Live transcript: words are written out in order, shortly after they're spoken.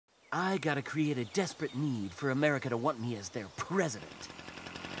I gotta create a desperate need for America to want me as their president.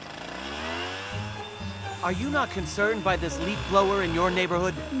 Are you not concerned by this leaf blower in your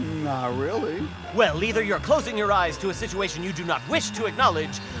neighborhood? Not really. Well, either you're closing your eyes to a situation you do not wish to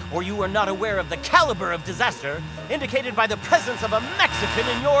acknowledge, or you are not aware of the caliber of disaster indicated by the presence of a Mexican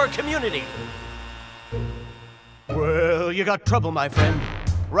in your community. Well, you got trouble, my friend.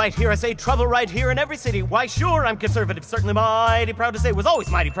 Right here, I say trouble right here in every city. Why, sure, I'm conservative, certainly mighty proud to say, was always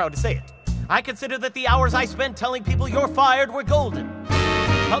mighty proud to say it. I consider that the hours I spent telling people you're fired were golden.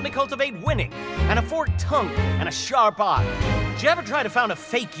 Help me cultivate winning, and a forked tongue, and a sharp eye. Did you ever try to found a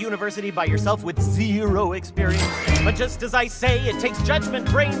fake university by yourself with zero experience? But just as I say, it takes judgment,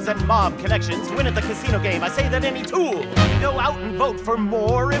 brains, and mob connections to win at the casino game. I say that any tool can go out and vote for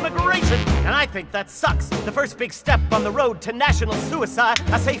more immigration. And I think that sucks. The first big step on the road to national suicide.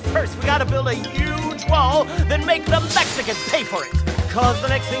 I say first, we gotta build a huge wall, then make the Mexicans pay for it. Cause the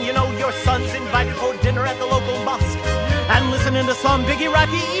next thing you know, your son's invited for dinner at the local mosque. And listening to some big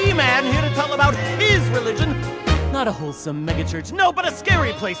Iraqi E-man here to tell about his religion. Not a wholesome megachurch, no, but a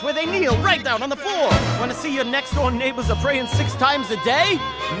scary place where they kneel right down on the floor. Wanna see your next door neighbors are praying 6 times a day?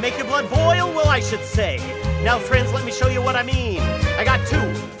 Make your blood boil? Well, I should say. Now, friends, let me show you what I mean. I got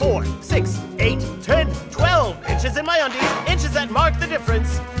 2, 4, 6, 8, 10, 12 inches in my undies, inches that mark the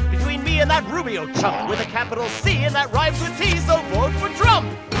difference between me and that Rubio chump with a capital C and that rhymes with T, so vote for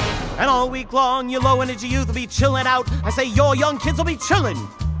Trump. And all week long, your low-energy youth will be chilling out. I say your young kids will be chilling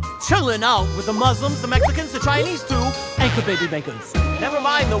out with the Muslims, the Mexicans, the Chinese too, anchor baby makers. Never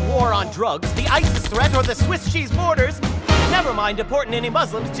mind the war on drugs, the ISIS threat, or the Swiss cheese borders. Never mind deporting any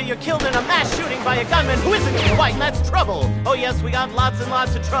Muslims till you're killed in a mass shooting by a gunman who isn't even white, and that's trouble. Oh yes, we got lots and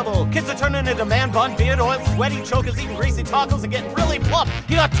lots of trouble. Kids are turning into man bun, beard oil, sweaty chokers, eating greasy tacos and getting really plump.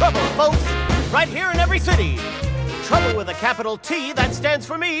 You got trouble, folks, right here in every city. Trouble with a capital T, that stands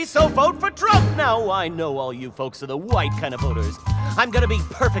for me, so vote for Trump. Now, I know all you folks are the white kind of voters. I'm gonna be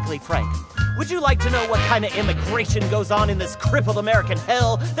perfectly frank. Would you like to know what kind of immigration goes on in this crippled American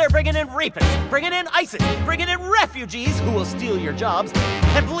hell? They're bringing in rapists, bringing in ISIS, bringing in refugees who will steal your jobs,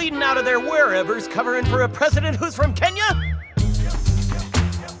 and bleeding out of their wherevers covering for a president who's from Kenya?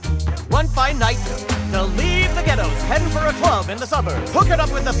 One fine night, they'll leave the ghettos, heading for a club in the suburbs, hooking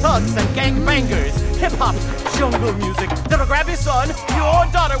up with the thugs and gangbangers, hip-hop, jungle music, that'll grab your son, your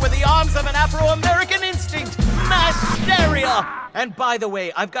daughter with the arms of an Afro-American instinct, mass hysteria. And by the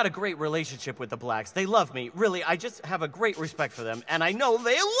way, I've got a great relationship with the blacks. They love me. Really, I just have a great respect for them, and I know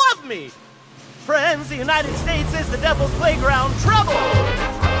they love me. Friends, the United States is the devil's playground. Trouble!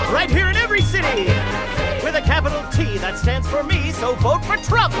 Right here in every city. With a capital T, that stands for me, so vote for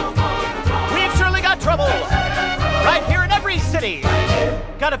Trump. We've surely got trouble. Right here in every city.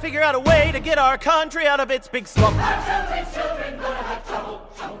 Gotta figure out a way to get our country out of its big slump.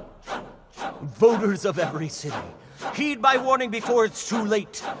 Voters of every city, heed my warning before it's too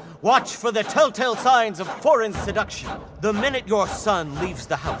late. Watch for the telltale signs of foreign seduction. The minute your son leaves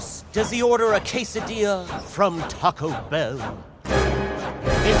the house, does he order a quesadilla from Taco Bell?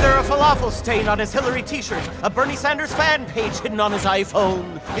 Is there a falafel stain on his Hillary t-shirt? A Bernie Sanders fan page hidden on his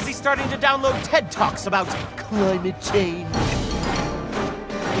iPhone? Is he starting to download TED Talks about climate change?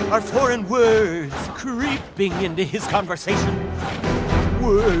 Are foreign words creeping into his conversation?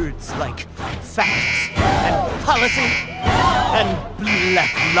 Words like facts and policy and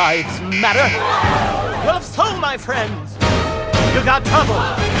Black Lives Matter? Well, if so, my friends, you got trouble.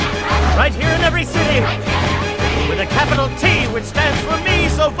 Right here in every city. With a capital T, which stands for me,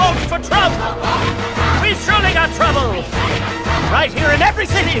 so vote for Trump. We've surely got trouble. Right here in every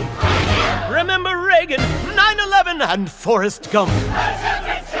city. Remember Reagan, 9/11, and Forrest Gump.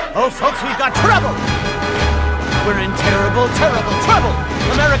 Oh, folks, we've got trouble. We're in terrible, terrible trouble.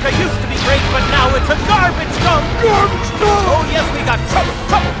 America used to be great, but now it's a garbage dump. Garbage dump. Oh, yes, we got trouble,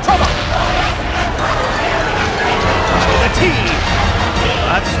 trouble, trouble. With a T,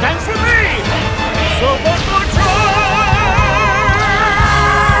 that stands for me. So vote for Trump.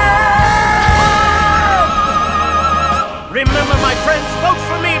 Remember, my friends, vote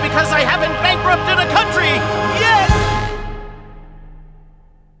for me because I haven't bankrupted a country yet!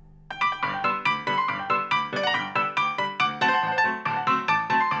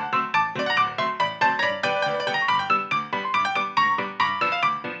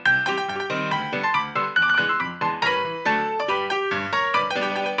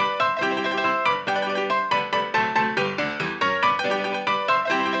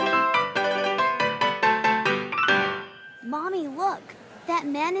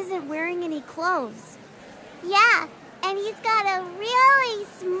 Clothes. Yeah, and he's got a really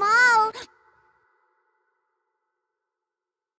small